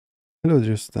Hello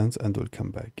dear students and welcome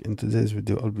back. In today's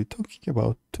video I'll be talking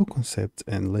about two concepts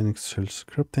in Linux shell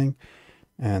scripting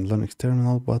and Linux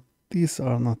terminal, but these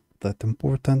are not that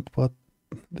important, but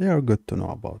they are good to know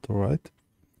about, alright?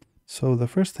 So the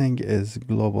first thing is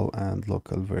global and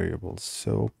local variables.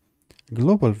 So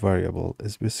global variable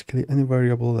is basically any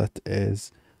variable that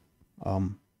is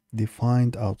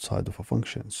defined outside of a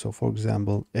function. So for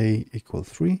example, a equals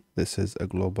 3, this is a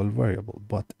global variable,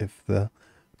 but if the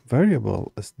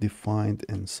variable is defined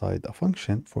inside a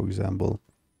function, for example,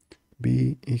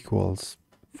 b equals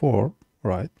 4,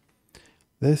 right?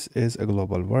 This is a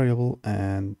global variable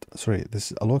and, sorry,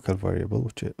 this is a local variable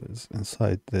which is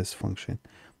inside this function.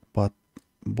 But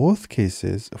both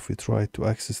cases, if we try to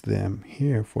access them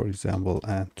here, for example,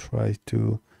 and try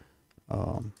to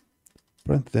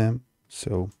print them,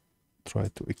 so try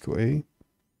to echo a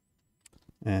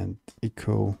and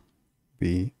echo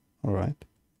b, all right?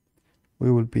 We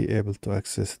will be able to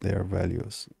access their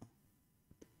values.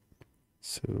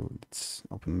 So let's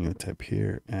open a new tab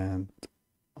here and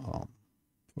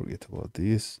forget about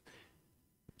this.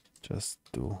 Just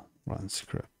do run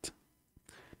script.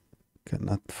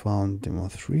 Cannot found demo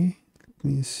 3. Let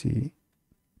me see.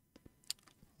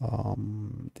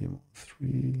 Demo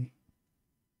 3.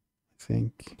 I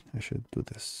think I should do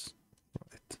this.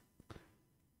 Right.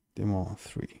 Demo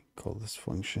 3. Call this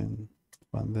function.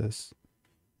 Run this.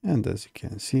 And as you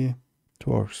can see, it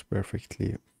works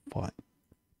perfectly fine.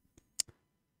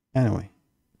 Anyway,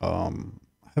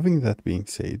 having that being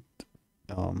said,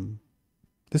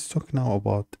 let's talk now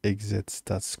about exit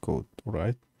stats code,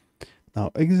 right? Now,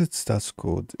 exit stats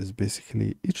code is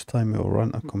basically each time you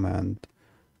run a command,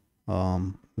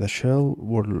 the shell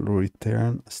will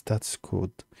return a stats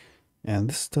code, and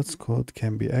this stats code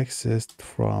can be accessed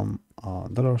from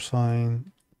 $,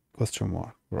 question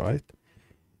mark, right?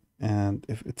 And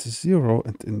if it's 0,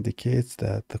 it indicates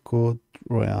that the code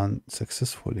ran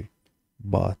successfully.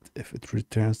 But if it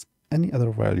returns any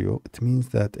other value, it means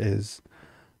that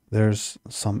there's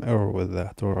some error with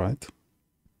that, all right?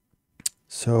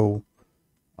 So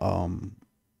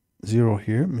 0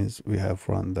 here means we have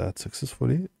run that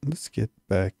successfully. Let's get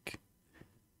back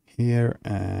here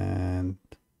and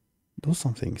do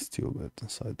something stupid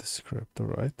inside the script, all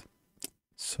right?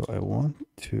 So I want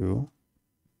to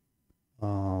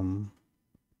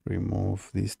remove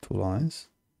these two lines,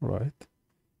 right?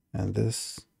 And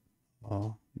this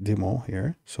demo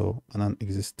here, so a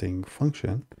non-existing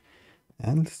function,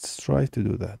 and let's try to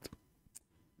do that.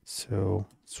 So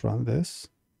let's run this.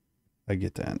 I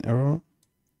get an error.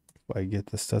 If I get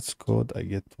the stats code, I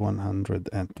get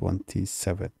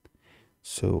 127.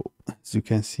 So as you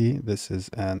can see, this is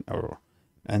an error,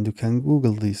 and you can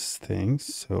Google these things.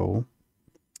 So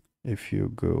if you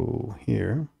go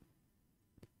here,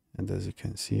 and as you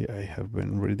can see, I have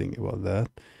been reading about that.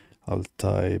 I'll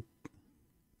type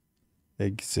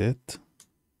exit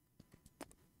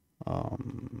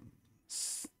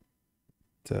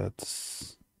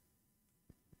stats.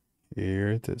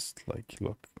 Here it is. Like,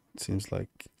 look, it seems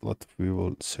like a lot of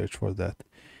people search for that.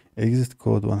 Exit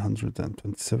code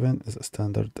 127 is a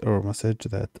standard error message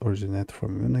that originates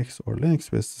from Unix or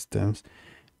Linux-based systems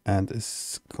and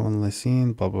is commonly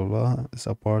seen, blah blah blah, is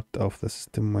a part of the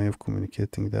system way of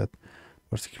communicating that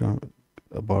particular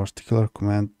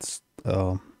command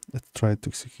it tried to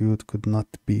execute could not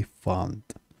be found.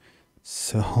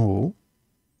 So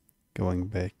going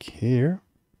back here,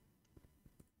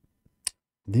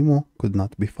 demo could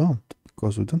not be found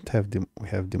because we don't have demo. We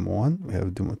have demo 1, we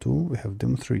have demo 2, we have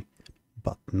demo 3,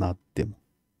 but not demo.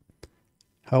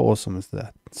 How awesome is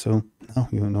that? So now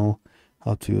you know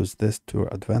how to use this to your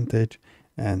advantage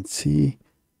and see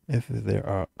if there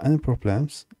are any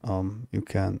problems. You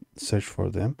can search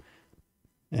for them,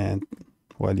 and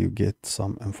while you get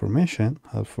some information,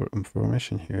 helpful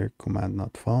information here, command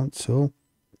not found, so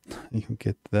you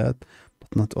get that,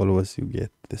 but not always you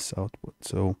get this output.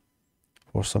 So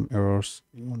for some errors,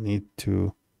 you need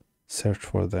to search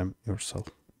for them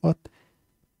yourself. But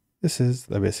this is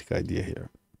the basic idea here.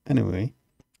 Anyway,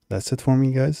 that's it for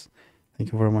me, guys.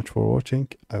 Thank you very much for watching.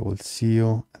 I will see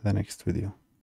you in the next video.